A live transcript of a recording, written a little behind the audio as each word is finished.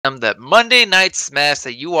That Monday Night Smash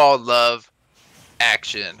that you all love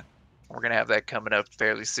action. We're going to have that coming up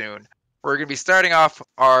fairly soon. We're going to be starting off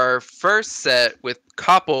our first set with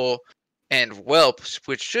Kople and Welp,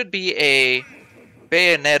 which should be a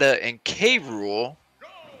Bayonetta and K-Rool.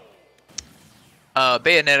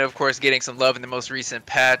 Bayonetta, of course, getting some love in the most recent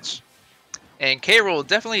patch. And K-Rool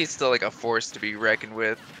definitely still like a force to be reckoned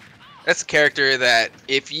with. That's a character that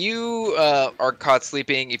if you are caught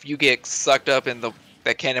sleeping, if you get sucked up in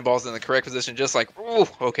that cannonball's in the correct position, just like, ooh,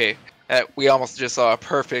 okay. We almost just saw a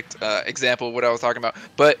perfect example of what I was talking about.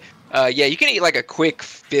 But yeah, you can eat like a quick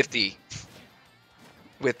 50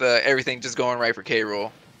 with everything just going right for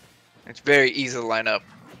K-Rool. It's very easy to line up.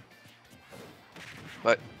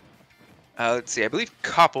 But let's see, I believe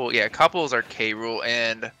Kople, yeah, Kople is our K-Rool,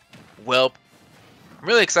 and Welp. I'm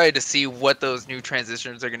really excited to see what those new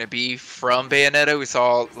transitions are going to be from Bayonetta. We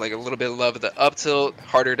saw like a little bit of love of the up tilt,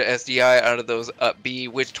 harder to SDI out of those up B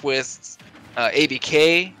witch twists.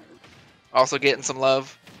 ABK also getting some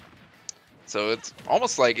love. So it's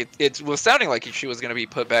almost like it was sounding like she was going to be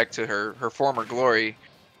put back to her former glory.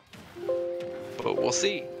 But we'll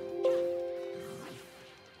see.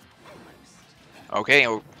 Okay,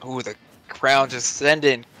 ooh, the crown just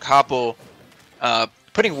sending Kople,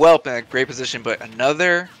 putting Welp in a great position, but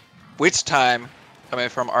another witch time coming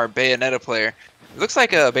from our Bayonetta player. It looks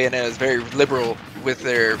like Bayonetta is very liberal with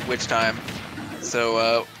their witch time. So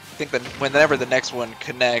I think that whenever the next one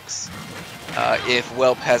connects, if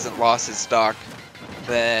Welp hasn't lost his stock,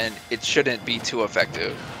 then it shouldn't be too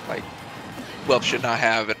effective. Like, Welp should not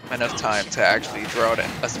have enough time to actually throw out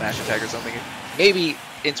a smash attack or something. Maybe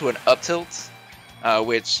into an up tilt,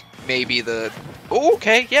 which may be the... Oh,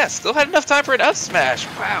 okay, yeah, still had enough time for an up smash.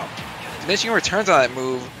 Wow. Diminishing returns on that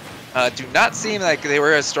move do not seem like they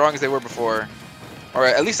were as strong as they were before. Or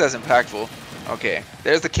at least as impactful. Okay,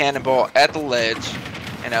 there's the cannonball at the ledge.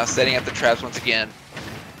 And now setting up the traps once again.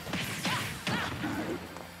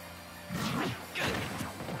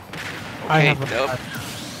 Okay, nope.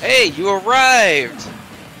 Hey, you arrived!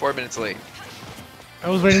 4 minutes late. I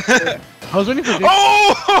was waiting for...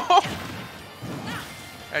 Oh!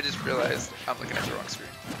 I just realized I'm looking at the wrong screen.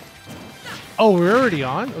 Oh, we're already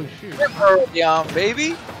on? Oh, shoot. We're already on,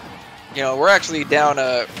 baby! You know, we're actually down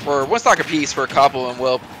for one stock apiece for Kople and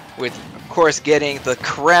Welp, with, of course, getting the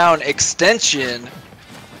crown extension.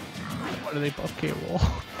 Why do they buff K-Rool?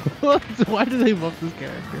 Why do they buff this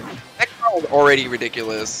character? That crown was already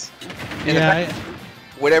ridiculous. And yeah,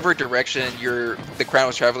 whatever direction the crown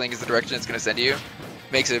was traveling is the direction it's going to send you.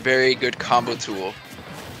 Makes it a very good combo tool.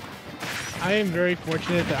 I am very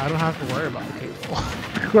fortunate that I don't have to worry about the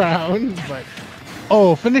K-Rool crown, but...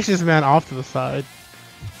 Oh, finish this man off to the side.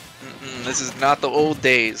 This is not the old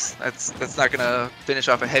days. That's not gonna finish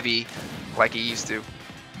off a heavy like he used to.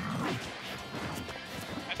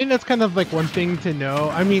 I think that's kind of like one thing to know.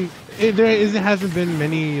 I mean, it hasn't been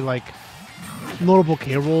many like notable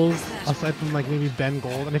K-Rolls aside from like maybe Ben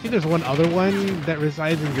Gold, and I think there's one other one that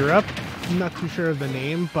resides in Europe. I'm not too sure of the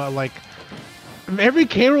name, but like every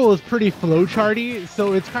K-Roll is pretty flowcharty,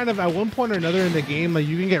 so it's kind of at one point or another in the game like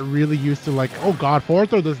you can get really used to like, oh god, forward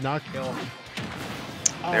throw does not kill.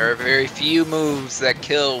 There are very few moves that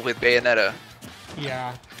kill with Bayonetta.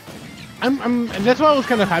 Yeah, and that's why I was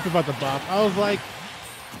kind of happy about the buff. I was like,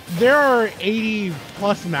 there are 80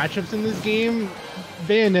 plus matchups in this game.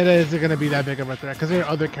 Bayonetta isn't going to be that big of a threat because there are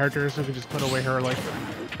other characters who can just put away her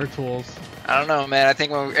tools. I don't know, man. I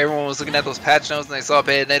think when everyone was looking at those patch notes and they saw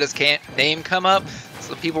Bayonetta's name come up,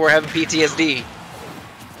 so people were having PTSD.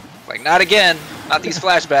 Like, not again. Not these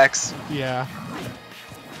flashbacks. Yeah.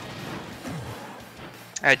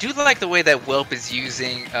 I do like the way that Welp is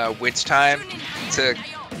using Witch Time to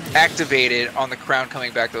activate it on the crown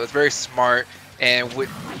coming back, though. It's very smart, and with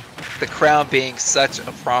the crown being such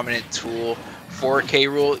a prominent tool for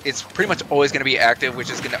K-Rool, it's pretty much always going to be active,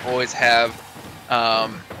 which is going to always have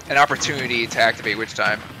an opportunity to activate Witch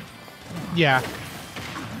Time. Yeah.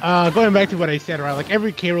 Going back to what I said, right? Like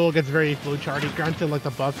every K-Rool gets very flowcharty. Granted, like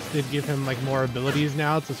the buffs did give him like more abilities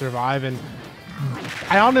now to survive, and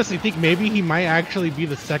I honestly think maybe he might actually be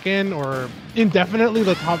the second or indefinitely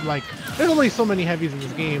the top. Like, there's only so many heavies in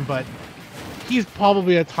this game, but he's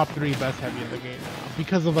probably a top 3 best heavy in the game now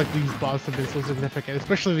because of like these buffs have been so significant,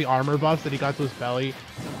 especially the armor buffs that he got to his belly.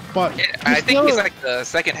 But yeah, I think he's like the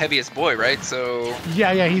second heaviest boy, right? So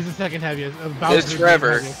yeah, he's the second heaviest. There's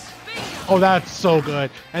Trevor. Oh, that's so good.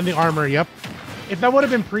 And the armor, yep. If that would have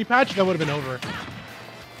been pre-patch, that would have been over.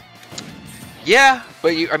 Yeah,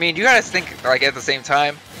 but you gotta think like at the same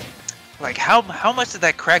time, like how much did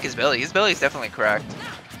that crack his belly? His belly's definitely cracked.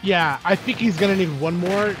 Yeah, I think he's gonna need one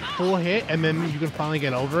more full hit, and then you can finally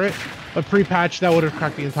get over it. But pre-patch, that would have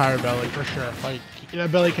cracked the entire belly for sure. Like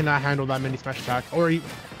that belly cannot handle that many smash attacks, or it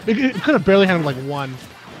could have barely handled like one.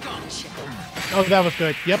 Oh, that was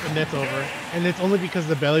good. Yep, and that's over. And it's only because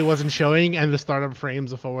the belly wasn't showing, and the startup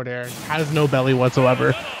frames of forward air has no belly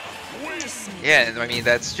whatsoever. Yeah, and I mean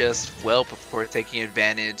that's just Welp, of course, taking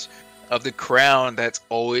advantage of the crown that's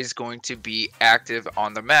always going to be active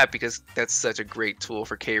on the map because that's such a great tool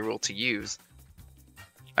for K. Rool to use.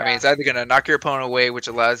 I mean, it's either going to knock your opponent away, which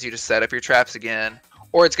allows you to set up your traps again,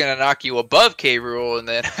 or it's going to knock you above K. Rool, and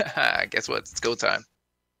then guess what? It's go time.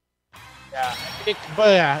 Yeah,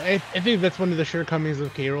 I think that's one of the shortcomings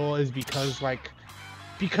of K. Rool is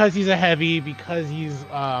because he's a heavy, because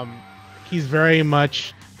he's very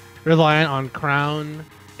much reliant on crown.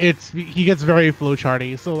 He gets very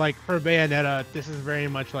flowcharty. So like for Bayonetta, this is very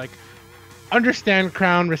much like understand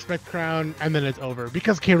crown, respect crown, and then it's over.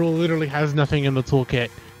 Because K. Rool literally has nothing in the toolkit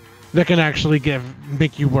that can actually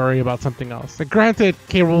make you worry about something else. Like, granted,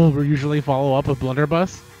 K. Rool will usually follow up with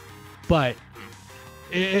Blunderbuss, but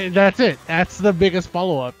that's it. That's the biggest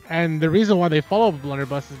follow-up. And the reason why they follow up with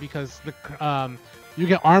Blunderbuss is because you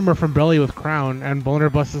get armor from belly with crown, and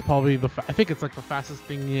Blunderbuss is probably I think it's like the fastest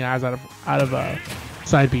thing he has out of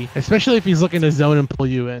side B, especially if he's looking to zone and pull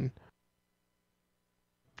you in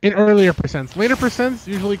earlier percents. Later percents,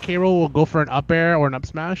 usually K. Rool will go for an up air or an up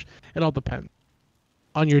smash. It all depends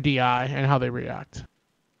on your DI and how they react.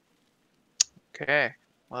 Okay,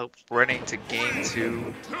 well, running to game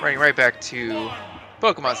 2, running right back to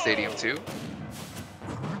Pokemon Stadium 2.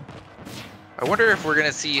 I wonder if we're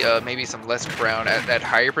gonna see maybe some less crown at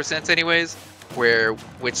higher percents, anyways, where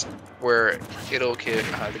the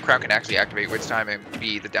crown can actually activate which time and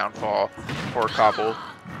be the downfall for Kople.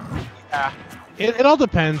 Yeah, it all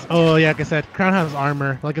depends. Oh yeah, like I said, crown has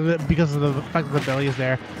armor, like because of the fact that the belly is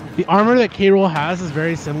there. The armor that K. Rool has is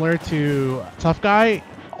very similar to Tough Guy,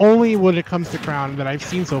 only when it comes to crown that I've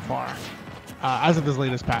seen so far. As of this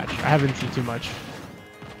latest patch, I haven't seen too much.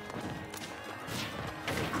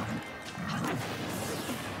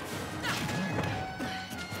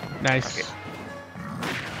 Nice.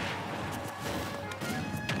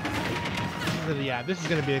 Okay. This is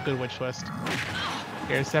gonna be a good witch twist.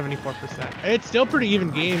 Here, 74%. It's still pretty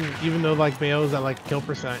even game, even though like Bayo's at like kill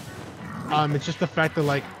percent. It's just the fact that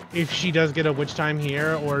like if she does get a witch time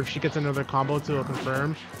here, or if she gets another combo to a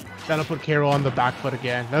confirm, that'll put K. Rool on the back foot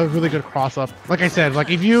again. That was really good cross up. Like I said,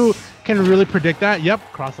 like if you can really predict that, yep,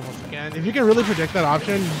 cross up once again. If you can really predict that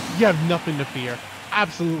option, you have nothing to fear.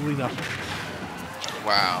 Absolutely nothing.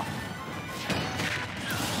 Wow.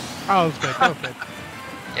 Oh, that was good. That was good.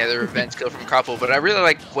 Yeah, the revenge kill from Kople, but I really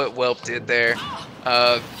like what Welp did there.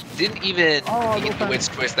 Didn't even get the witch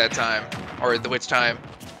twist that time, or the witch time.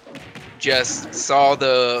 Just saw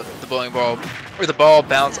the bowling ball, or the ball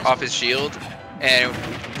bounce off his shield, and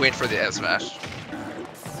went for the F smash.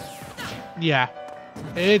 Yeah.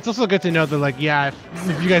 It's also good to know that, like, yeah,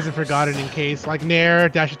 if you guys have forgotten, in case, like, Nair,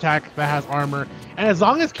 dash attack, that has armor. And as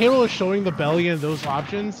long as K. Rool is showing the belly and those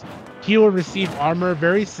options, he will receive armor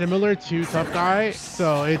very similar to Tough Guy,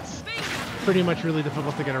 so it's pretty much really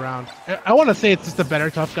difficult to get around. I want to say it's just a better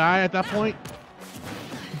Tough Guy at that point,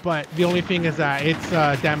 but the only thing is that it's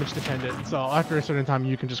damage dependent, so after a certain time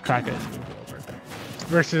you can just crack it and move it over.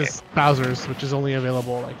 Versus Bowser's, which is only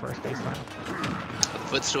available like for space time.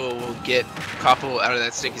 Footstool will get Kople out of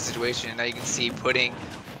that sticky situation. Now you can see putting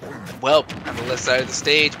Welp on the left side of the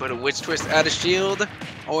stage, but a witch twist out of shield.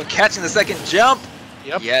 Oh, and catching the second jump.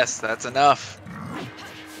 Yep. Yes, that's enough.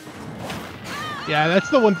 Yeah, that's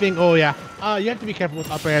the one thing. Oh yeah, you have to be careful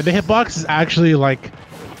with up air. The hitbox is actually like,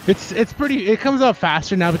 it's pretty. It comes out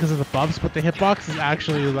faster now because of the buffs, but the hitbox is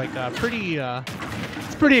actually like pretty.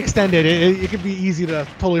 It's pretty extended. It can be easy to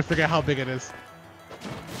totally forget how big it is.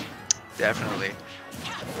 Definitely.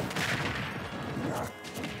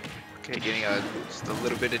 Okay, getting just a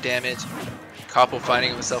little bit of damage. Kople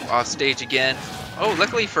finding himself off stage again. Oh,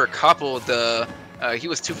 luckily for Kople, he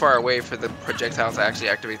was too far away for the projectile to actually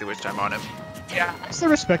activate the witch time on him. Yeah, I still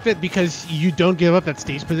respect it because you don't give up that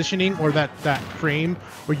stage positioning or that frame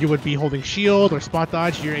where you would be holding shield or spot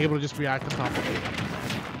dodge. You're able to just react to Kople.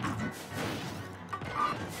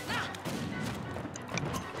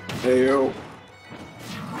 Hey yo.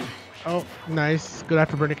 Oh, nice. Good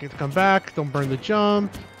after burning kick to come back. Don't burn the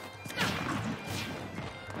jump.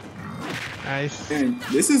 Nice. Man,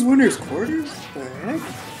 this is winner's quarters? The heck?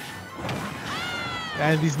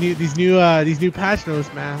 And these new patch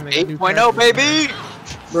notes, man. 8.0, baby!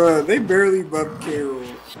 Bruh, they barely buffed K.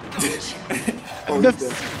 Rool.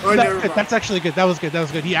 That's actually good. That was good. That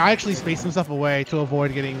was good. He actually spaced himself away to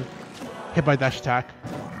avoid getting hit by dash attack.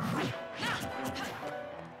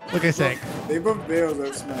 Like I say, They buffed Bale's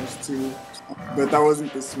F Smash too, but that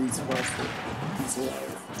wasn't the sweet spot for He's Alive.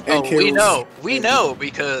 And We know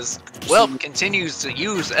because Welp continues to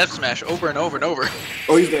use F Smash over and over and over.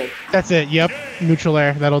 Oh, he's dead. that's it. Yep, neutral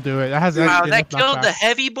air. That'll do it. That has Wow, enough that killed the knockback.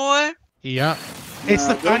 heavy boy. Yep. It's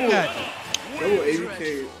the fact that Double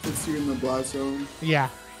 80k puts you in the blast zone. yeah.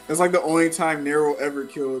 That's like the only time Nero ever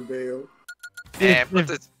killed Bayo. And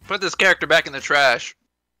put this character back in the trash.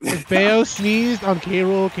 If Bayo sneezed on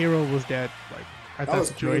K-Rool, K-Rool was dead. Like at That that was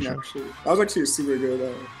clean, situation. actually. That was actually a super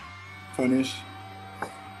good punish.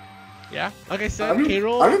 Yeah. Like I said,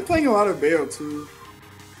 K-Rool. I've been playing a lot of Bayo too.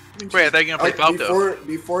 Wait, I thought you were gonna play Falco.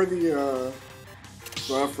 Before the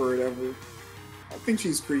buff or whatever. I think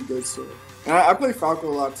she's pretty good still. And I play Falco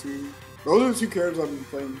a lot too. Those are the two characters I've been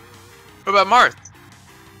playing. What about Marth?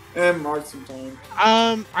 And Mark sometimes.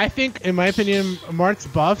 I think, in my opinion, Mart's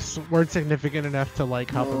buffs weren't significant enough to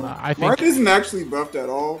like help him out. I think Mark isn't actually buffed at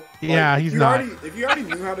all. Yeah, he's not. If you already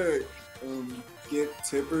knew how to get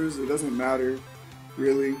tippers, it doesn't matter,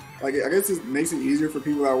 really. Like, I guess it makes it easier for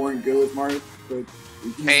people that weren't good with Mark. But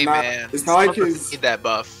Hey man, it's not like his need that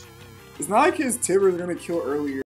buff. It's not like his tippers are gonna kill earlier.